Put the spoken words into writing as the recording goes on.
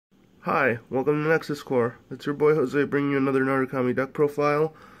Hi, welcome to Nexus Core. It's your boy Jose bringing you another Narukami deck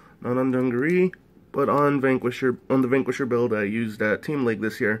profile, not on Dungaree, but on Vanquisher, on the Vanquisher build I used at Team League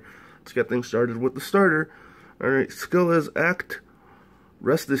this year. Let's get things started with the starter. Alright, skill is Act,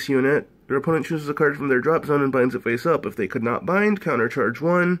 rest this unit. Your opponent chooses a card from their drop zone and binds it face up. If they could not bind, countercharge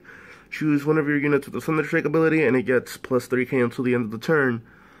 1. Choose one of your units with a Thunderstrike ability and it gets plus 3k until the end of the turn.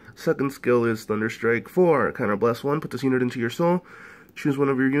 Second skill is Thunderstrike 4. Counterblast 1, put this unit into your soul. Choose one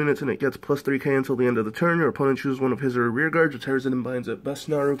of your units and it gets plus 3k until the end of the turn. Your opponent chooses one of his or her rear guards, retires it and binds it. Best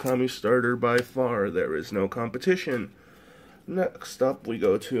Narukami starter by far. There is no competition. Next up we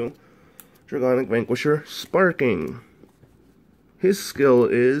go to Dragonic Vanquisher Sparking. His skill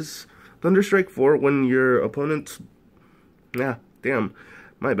is Thunderstrike 4 when your opponent's...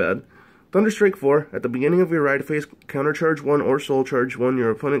 my bad. Thunderstrike 4, at the beginning of your ride phase, countercharge 1 or soul charge 1.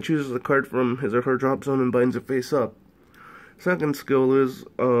 Your opponent chooses a card from his or her drop zone and binds it face up. Second skill is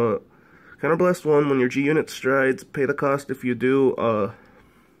Counterblast 1 when your G unit strides, pay the cost. If you do,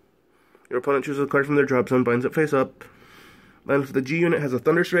 your opponent chooses a card from their drop zone, binds it face up. And if the G unit has a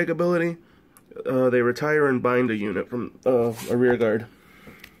Thunderstrike ability, they retire and bind a unit from a rear guard.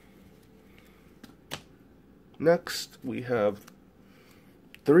 Next, we have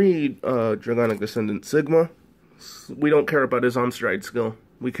 3 Dragonic Descendant Sigma. We don't care about his on-stride skill.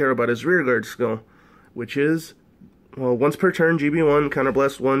 We care about his rear guard skill, which is... Well, once per turn, GB1,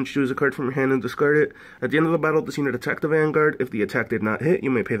 Counterblast 1, choose a card from your hand and discard it. At the end of the battle, this unit attack the Vanguard. If the attack did not hit,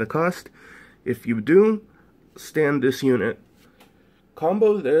 you may pay the cost. If you do, stand this unit.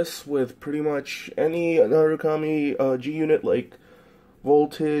 Combo this with pretty much any Narukami G unit like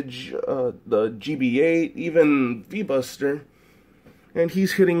Voltage, the GB8, even V-Buster. And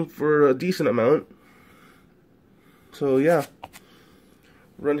he's hitting for a decent amount. So yeah,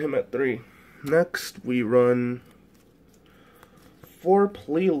 run him at 3. Next, we run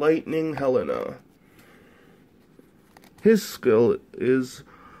Proflie Lightning Helena. His skill is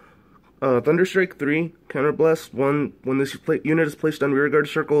Thunderstrike 3, Counterblast 1. When this unit is placed on rearguard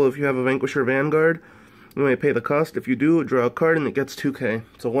circle, if you have a Vanquisher Vanguard, you may pay the cost. If you do, draw a card and it gets 2k.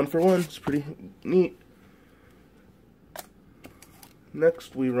 So 1 for 1, it's pretty neat.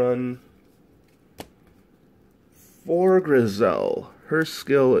 Next we run 4 Grizel. Her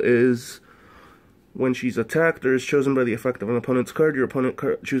skill is... When she's attacked or is chosen by the effect of an opponent's card, your opponent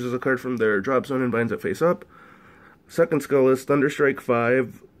chooses a card from their drop zone and binds it face up. Second skill is Thunderstrike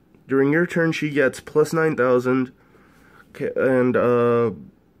 5. During your turn, she gets plus 9,000. And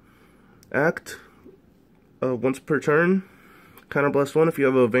act once per turn. Counterblast 1 if you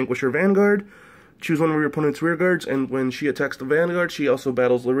have a Vanquisher Vanguard. Choose one of your opponent's rear guards, and when she attacks the Vanguard, she also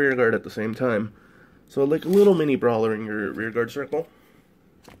battles the rear guard at the same time. So like a little mini brawler in your rear guard circle.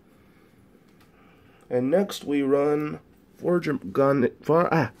 And next we run 4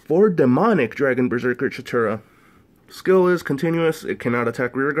 Demonic Dragon Berserker Chatura. Skill is continuous, it cannot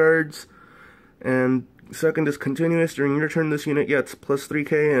attack rear guards. And second is continuous, during your turn this unit gets plus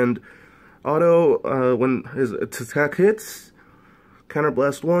 3k and auto, when his attack hits,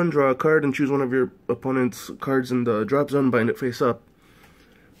 Counterblast 1, draw a card and choose one of your opponent's cards in the drop zone, bind it face up.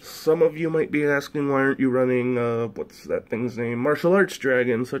 Some of you might be asking why aren't you running, what's that thing's name, Martial Arts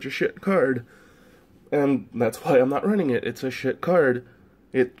Dragon, such a shit card. And that's why I'm not running it. It's a shit card.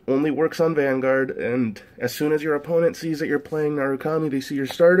 It only works on Vanguard, and as soon as your opponent sees that you're playing Narukami, they see your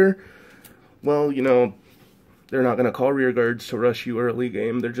starter, well, you know, they're not going to call rear guards to rush you early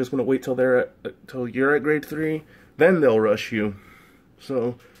game. They're just going to wait till till you're at grade 3, then they'll rush you.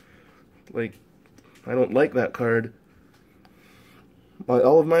 So, like, I don't like that card.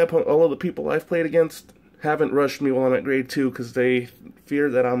 All of the people I've played against haven't rushed me while I'm at grade 2 because they fear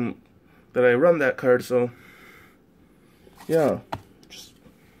that I run that card, so yeah, just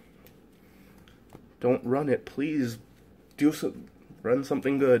don't run it, please. Run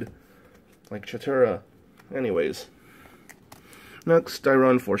something good, like Chatura. Anyways, next I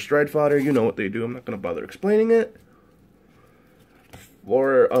run 4 Stride Fodder. You know what they do, I'm not going to bother explaining it.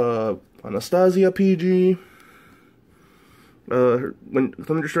 For Anastasia PG, when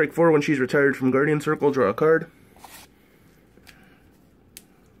Thunderstrike 4, when she's retired from Guardian Circle, draw a card.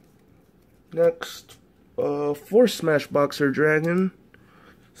 Next, 4 Smashboxer Dragon.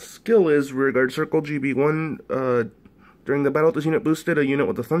 Skill is Rearguard Circle GB1. During the battle, this unit boosted a unit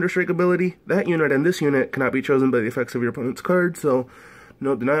with a Thunderstrike ability. That unit and this unit cannot be chosen by the effects of your opponent's card, so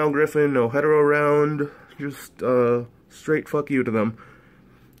no Denial Griffin, no Hetero Round, just straight fuck you to them.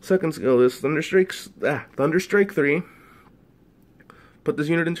 Second skill is Thunderstrike 3. Put this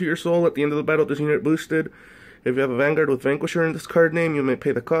unit into your soul. At the end of the battle, this unit boosted. If you have a Vanguard with Vanquisher in this card name, you may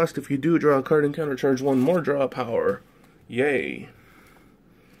pay the cost. If you do, draw a card and countercharge 1 more draw power. Yay.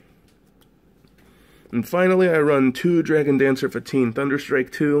 And finally, I run 2 Dragon Dancer 15,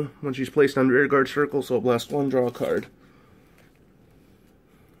 Thunderstrike 2. When she's placed on rearguard circle, Soul Blast 1, draw a card.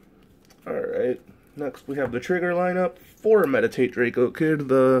 Alright, next we have the trigger lineup for Meditate Draco Kid,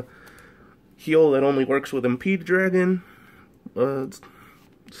 the heal that only works with Impede Dragon.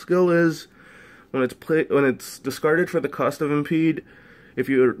 Skill is, when it's discarded for the cost of Impede, if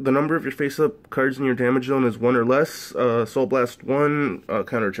the number of your face-up cards in your damage zone is 1 or less, Soul Blast 1,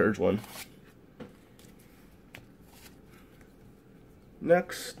 Countercharge 1.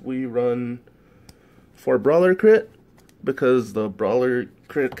 Next, we run 4 Brawler Crit, because the Brawler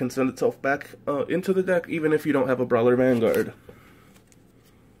Crit can send itself back into the deck even if you don't have a Brawler Vanguard.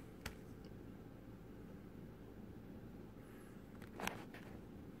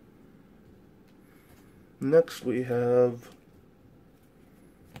 Next, we have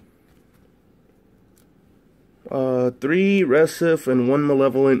 3 Resif and 1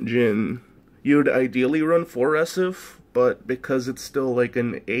 Malevolent Djinn. You'd ideally run 4 Resif, but because it's still like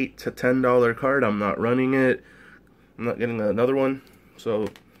an $8 to $10 card, I'm not running it. I'm not getting another one, so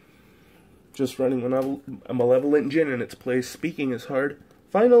just running a Malevolent Djinn in its place. Speaking is hard.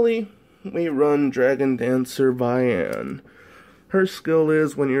 Finally, we run Dragon Dancer Vian. Her skill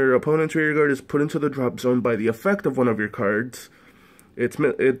is, when your opponent's rearguard is put into the drop zone by the effect of one of your cards, it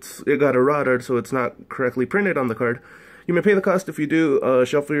got errata, so it's not correctly printed on the card. You may pay the cost. If you do,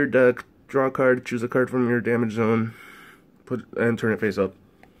 shuffle your deck, draw a card, choose a card from your damage zone, and turn it face up.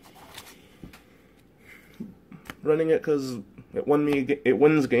 Running it because it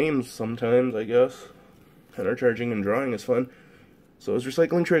wins games sometimes, I guess. Countercharging and drawing is fun. So is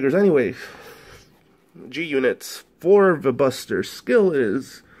recycling triggers. Anyway, G units for the Buster. Skill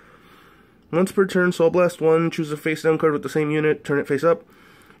is, once per turn, Soul Blast 1, choose a face down card with the same unit, turn it face up.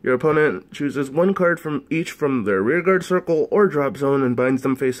 Your opponent chooses 1 card from each from their rearguard circle or drop zone and binds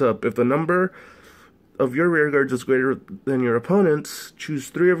them face up. If the number of your rearguards is greater than your opponent's, choose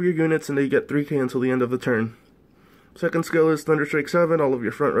 3 of your units and they get 3k until the end of the turn. Second skill is Thunderstrike 7, all of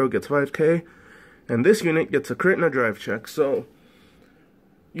your front row gets 5k, and this unit gets a crit and a drive check. So,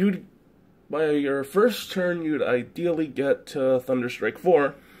 by your first turn, you'd ideally get to Thunderstrike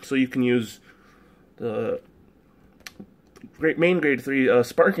 4, so you can use the main grade 3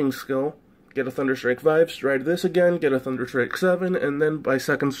 Sparking skill, get a Thunderstrike 5, stride this again, get a Thunderstrike 7, and then by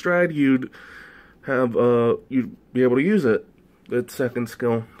second stride, you'd be able to use it. Its second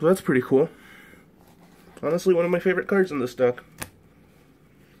skill. So that's pretty cool. Honestly, one of my favorite cards in this deck.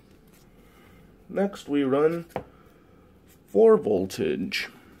 Next, we run 4 Voltage.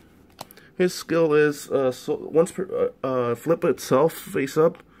 His skill is, once per, flip itself face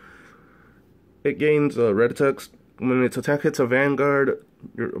up. It gains red attacks. When its attack hits a Vanguard,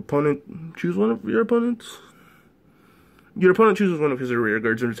 your opponent choose one of your opponents. Your opponent chooses one of his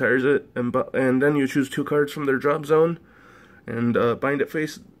rearguards and retires it, and then you choose 2 cards from their drop zone, and bind them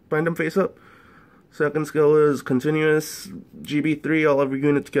face up. Second skill is continuous GB3. All of your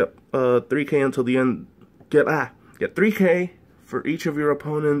units get 3k until the end. Get 3k for each of your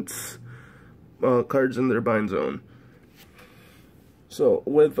opponent's cards in their bind zone. So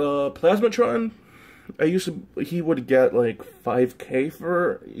with Plasmatron, he would get like 5k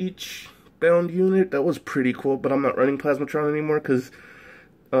for each bound unit. That was pretty cool, but I'm not running Plasmatron anymore because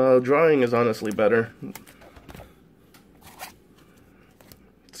drawing is honestly better.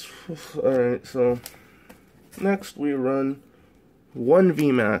 Alright, so next we run 1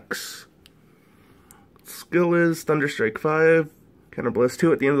 VMAX. Skill is Thunderstrike 5, Counterblast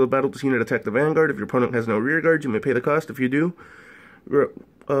 2. At the end of the battle, this unit attack the Vanguard. If your opponent has no rearguards, you may pay the cost. If you do,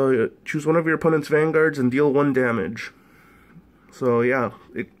 choose one of your opponent's Vanguards and deal 1 damage. So yeah,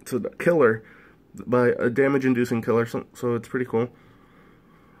 it's a killer, by a damage-inducing killer, so it's pretty cool.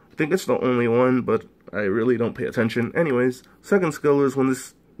 I think it's the only one, but I really don't pay attention. Anyways, second skill is, when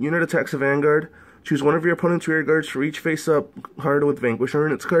this unit attacks a Vanguard, choose one of your opponent's rearguards for each face-up card with Vanquisher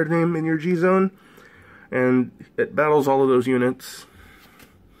in its card name in your G-Zone, and it battles all of those units.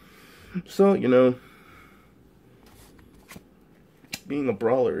 So, you know, being a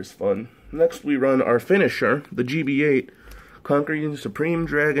brawler is fun. Next we run our finisher, the GB8, Conquering Supreme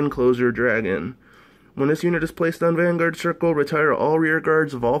Dragon Closer Dragon. When this unit is placed on Vanguard Circle, retire all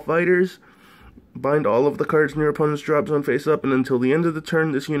rearguards of all fighters, bind all of the cards in your opponent's drop zone face up, and until the end of the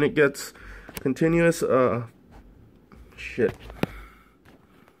turn, this unit gets continuous,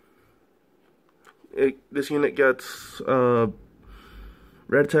 this unit gets,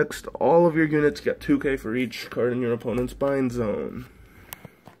 red text. All of your units get 2k for each card in your opponent's bind zone.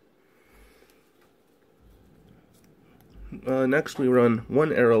 Next we run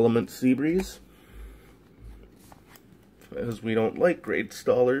 1 Air Element Seabreeze, as we don't like grade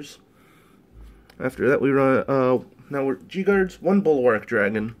stallers. After that, we run, now we're G-Guards, 1 Bulwark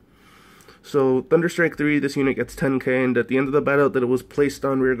Dragon. So, Thunderstrike 3, this unit gets 10k, and at the end of the battle that it was placed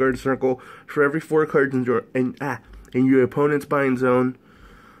on rearguard circle, for every 4 cards in your opponent's bind zone,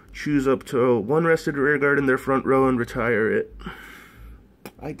 choose up to 1 rested rearguard in their front row and retire it.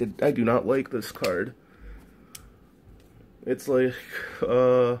 I do not like this card. It's like,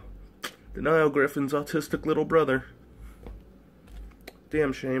 Denial Griffin's autistic little brother.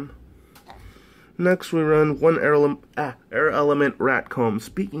 Damn shame. Next, we run 1 Air Element Ratcomb.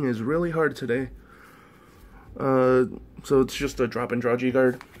 Speaking is really hard today. So it's just a drop and draw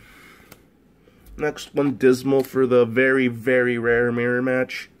G-Guard. Next, 1 Dismal for the very, very rare mirror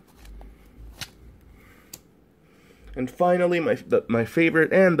match. And finally, my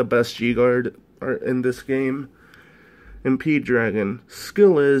favorite and the best G-Guard are in this game, Impede Dragon.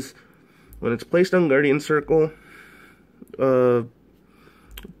 Skill is, when it's placed on Guardian Circle,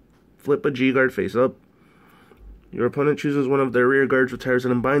 flip a G-Guard face up. Your opponent chooses one of their rear guards, retires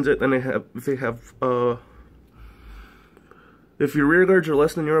it, and binds it. Then if your rear guards are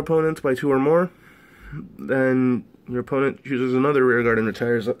less than your opponent's by 2 or more, then your opponent chooses another rear guard and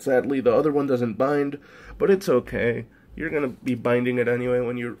retires it. Sadly, the other one doesn't bind, but it's okay. You're gonna be binding it anyway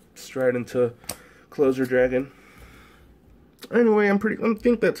when you stride into Closer Dragon. Anyway, I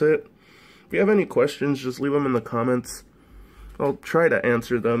think that's it. If you have any questions, just leave them in the comments. I'll try to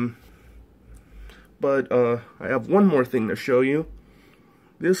answer them. But I have one more thing to show you.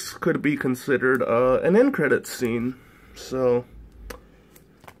 This could be considered an end credits scene. So,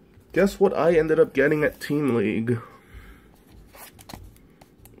 guess what I ended up getting at Team League?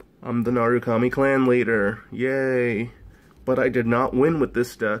 I'm the Narukami clan leader. Yay. But I did not win with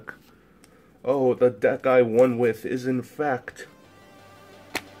this deck. Oh, the deck I won with is in fact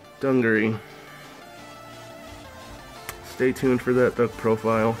Dungaree. Stay tuned for that deck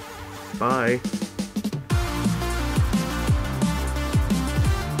profile. Bye.